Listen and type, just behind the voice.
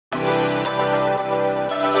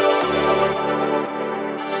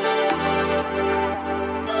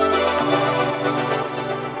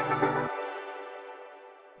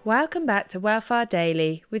Welcome back to Welfare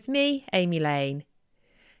Daily with me, Amy Lane.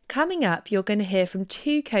 Coming up, you're going to hear from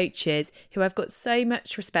two coaches who I've got so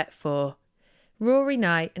much respect for, Rory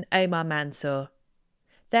Knight and Omar Mansour.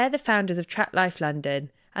 They're the founders of Track Life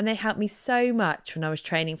London, and they helped me so much when I was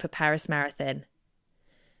training for Paris Marathon.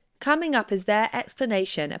 Coming up is their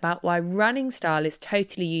explanation about why running style is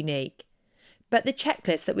totally unique, but the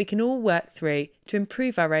checklist that we can all work through to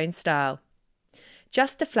improve our own style.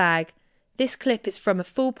 Just a flag, this clip is from a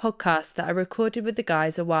full podcast that I recorded with the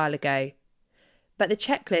guys a while ago. But the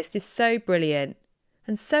checklist is so brilliant,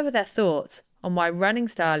 and so are their thoughts on why running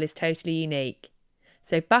style is totally unique.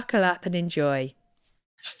 So buckle up and enjoy.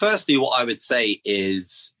 Firstly, what I would say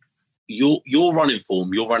is your running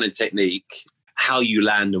form, your running technique, how you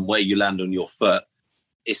land and where you land on your foot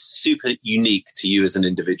is super unique to you as an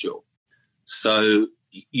individual. So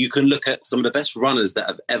you can look at some of the best runners that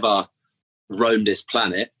have ever roamed this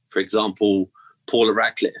planet. For example, Paula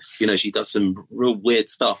Radcliffe, she does some real weird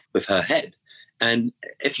stuff with her head. And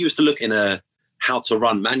if you was to look in a how to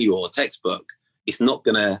run manual or textbook, it's not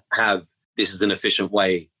going to have, this is an efficient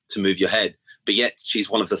way to move your head. But yet she's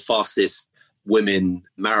one of the fastest women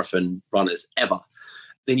marathon runners ever.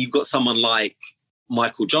 Then you've got someone like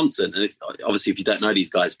Michael Johnson. And obviously, if you don't know these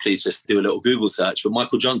guys, please just do a little Google search. But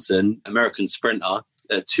Michael Johnson, American sprinter,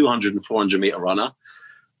 a 200 and 400 meter runner,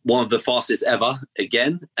 one of the fastest ever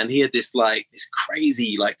again. And he had this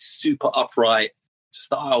crazy, super upright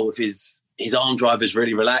style with his arm drivers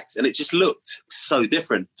really relaxed. And it just looked so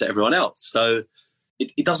different to everyone else. So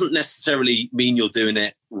it doesn't necessarily mean you're doing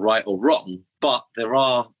it right or wrong, but there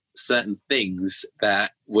are certain things that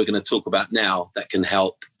we're going to talk about now that can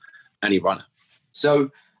help any runner. So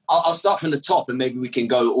I'll start from the top and maybe we can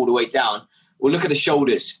go all the way down. We'll look at the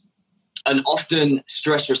shoulders. An often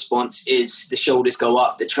stress response is the shoulders go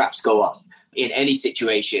up, the traps go up. In any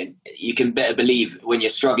situation, you can better believe when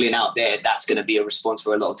you're struggling out there, that's going to be a response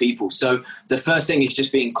for a lot of people. So the first thing is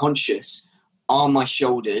just being conscious. Are my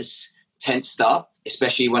shoulders tensed up,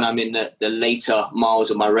 especially when I'm in the later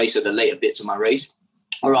miles of my race or the later bits of my race,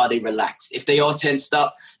 or are they relaxed? If they are tensed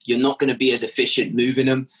up, you're not going to be as efficient moving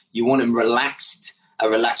them. You want them relaxed. A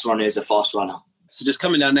relaxed runner is a fast runner. So just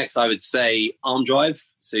coming down next, I would say arm drive.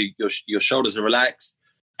 So your shoulders are relaxed.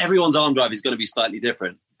 Everyone's arm drive is going to be slightly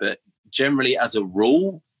different, but generally as a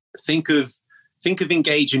rule, think of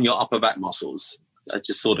engaging your upper back muscles. I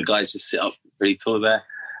just saw the guys just sit up really tall there.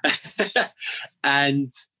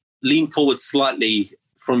 And lean forward slightly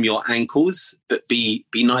from your ankles, but be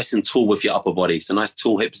nice and tall with your upper body. So nice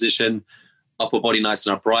tall hip position, upper body nice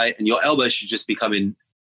and upright, and your elbows should just be coming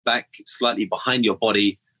back slightly behind your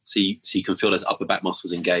body so you can feel those upper back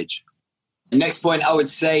muscles engage. The next point I would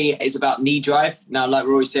say is about knee drive. Now, like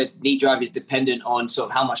Rory said, knee drive is dependent on sort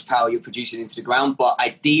of how much power you're producing into the ground, but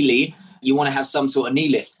ideally you want to have some sort of knee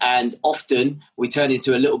lift. And often we turn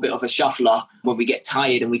into a little bit of a shuffler when we get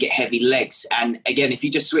tired and we get heavy legs. And again, if you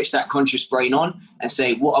just switch that conscious brain on and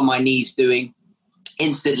say, what are my knees doing?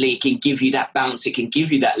 Instantly, it can give you that bounce. It can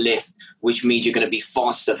give you that lift, which means you're going to be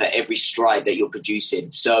faster for every stride that you're producing.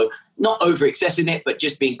 So not over accessing it, but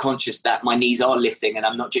just being conscious that my knees are lifting and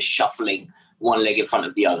I'm not just shuffling one leg in front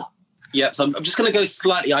of the other. Yeah, so I'm just going to go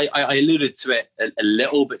slightly, I alluded to it a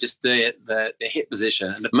little, but just the hip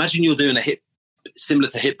position. And imagine you're doing a hip similar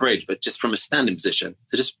to hip bridge, but just from a standing position.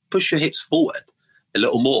 So just push your hips forward a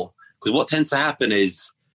little more. Because what tends to happen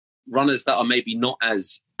is runners that are maybe not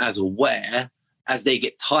as aware, as they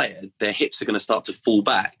get tired, their hips are going to start to fall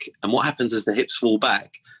back. And what happens as the hips fall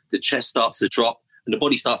back, the chest starts to drop and the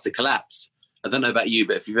body starts to collapse. I don't know about you,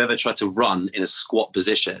 but if you've ever tried to run in a squat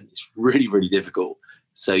position, it's really, really difficult.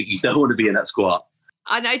 So you don't want to be in that squat.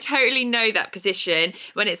 And I totally know that position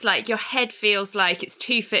when it's like your head feels like it's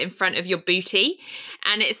 2 feet in front of your booty.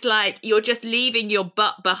 And it's like you're just leaving your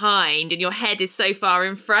butt behind and your head is so far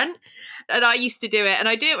in front. And I used to do it, and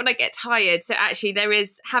I do it when I get tired. So actually there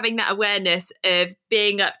is having that awareness of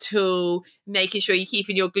being up tall, making sure you're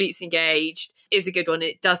keeping your glutes engaged is a good one.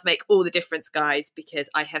 It does make all the difference, guys, because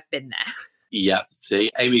I have been there. Yeah, see,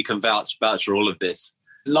 Amy can vouch for all of this.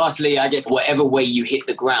 Lastly, I guess whatever way you hit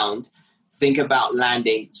the ground, think about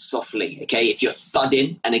landing softly, okay? If you're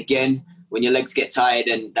thudding, and again, when your legs get tired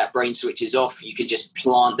and that brain switches off, you can just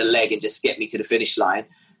plant the leg and just get me to the finish line.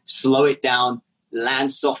 Slow it down,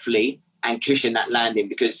 land softly, and cushion that landing,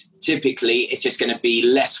 because typically it's just going to be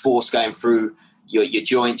less force going through your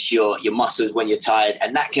joints, your muscles when you're tired.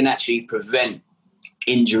 And that can actually prevent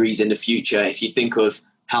injuries in the future if you think of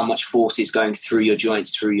how much force is going through your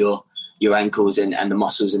joints, through your ankles and the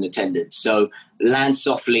muscles and the tendons. So land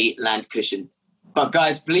softly, land cushion. But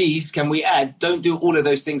guys, please, can we add, don't do all of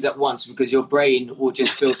those things at once because your brain will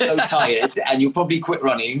just feel so tired and you'll probably quit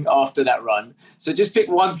running after that run. So just pick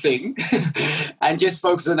one thing and just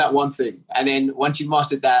focus on that one thing. And then once you've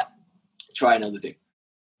mastered that, try another thing.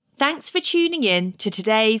 Thanks for tuning in to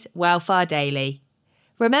today's Wellfar Daily.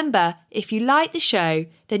 Remember, if you like the show,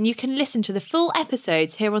 then you can listen to the full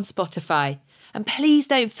episodes here on Spotify. And please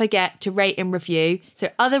don't forget to rate and review so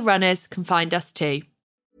other runners can find us too.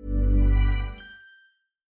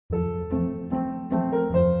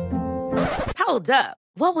 Hold up.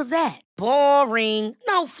 What was that? Boring.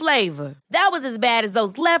 No flavor. That was as bad as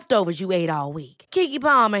those leftovers you ate all week. Keke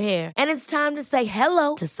Palmer here. And it's time to say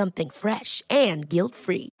hello to something fresh and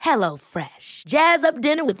guilt-free. Hello Fresh. Jazz up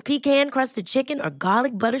dinner with pecan-crusted chicken or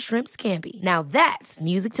garlic butter shrimp scampi. Now that's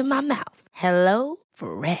music to my mouth. Hello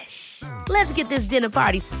Fresh. Let's get this dinner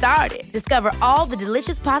party started. Discover all the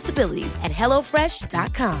delicious possibilities at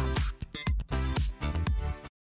HelloFresh.com.